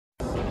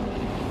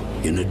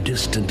In a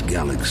distant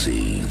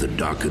galaxy, the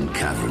darkened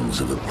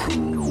caverns of a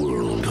cruel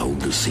world hold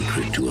the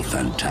secret to a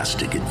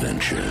fantastic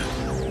adventure.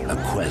 A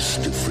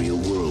quest to free a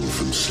world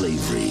from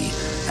slavery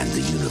and the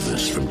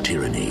universe from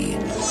tyranny.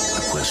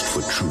 A quest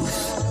for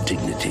truth,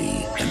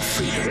 dignity, and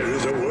freedom. There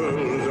is a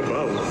world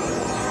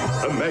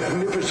above, a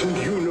magnificent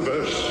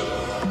universe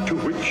to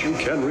which you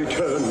can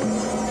return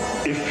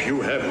if you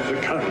have the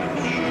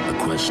courage.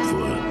 A quest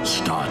for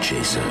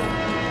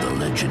Starchaser, the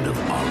legend of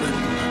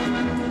Orin.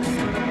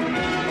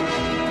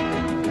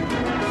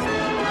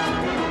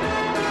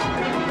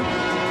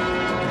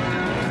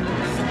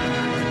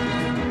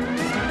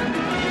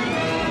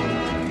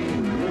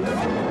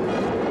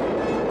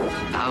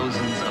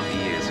 Thousands of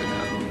years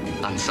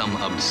ago, on some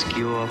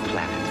obscure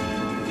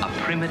planet, a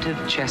primitive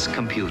chess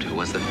computer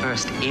was the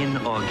first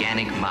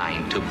inorganic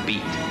mind to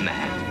beat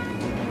man.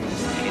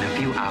 In a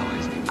few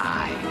hours,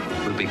 I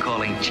will be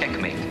calling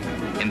checkmate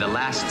in the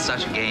last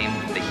such game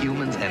the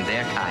humans and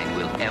their kind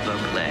will ever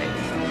play.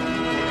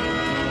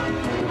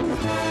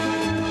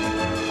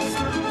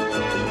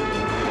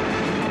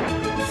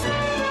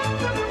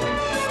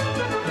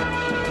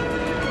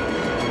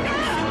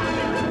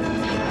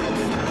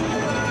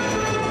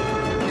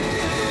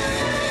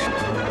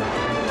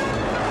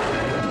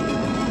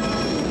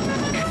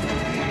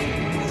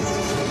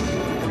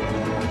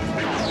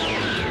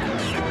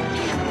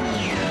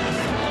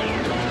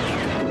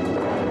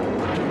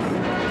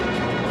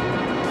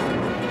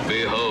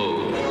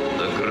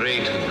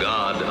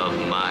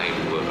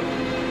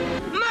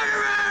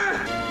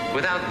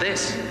 Without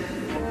this,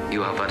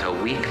 you are but a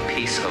weak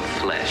piece of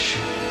flesh.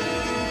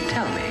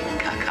 Tell me,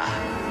 Kaka,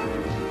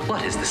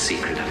 what is the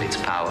secret of its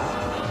power?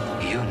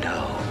 You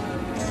know,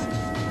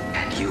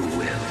 and you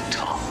will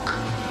talk.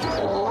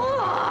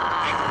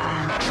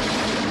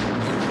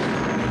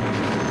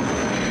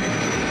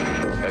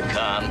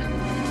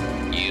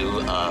 Hahn,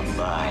 you are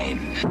mine.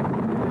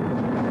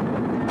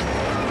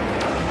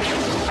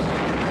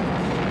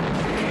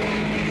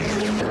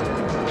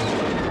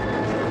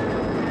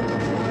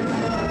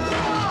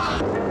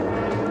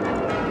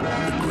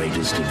 The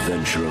greatest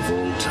adventure of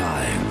all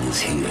time is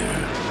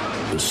here.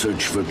 The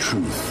search for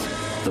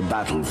truth, the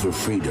battle for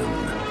freedom,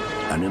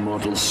 an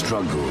immortal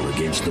struggle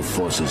against the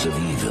forces of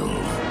evil.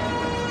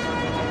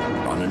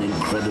 On an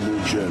incredible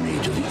journey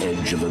to the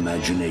edge of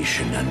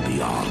imagination and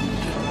beyond.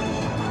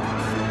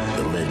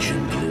 The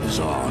legend lives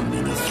on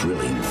in a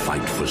thrilling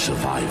fight for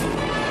survival.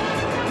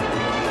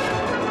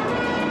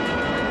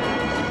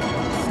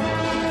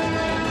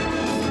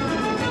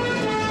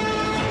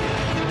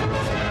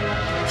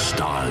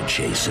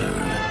 Starchaser,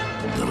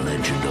 the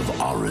legend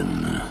of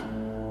Orin.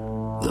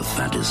 The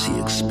fantasy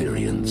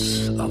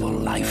experience of a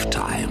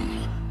lifetime.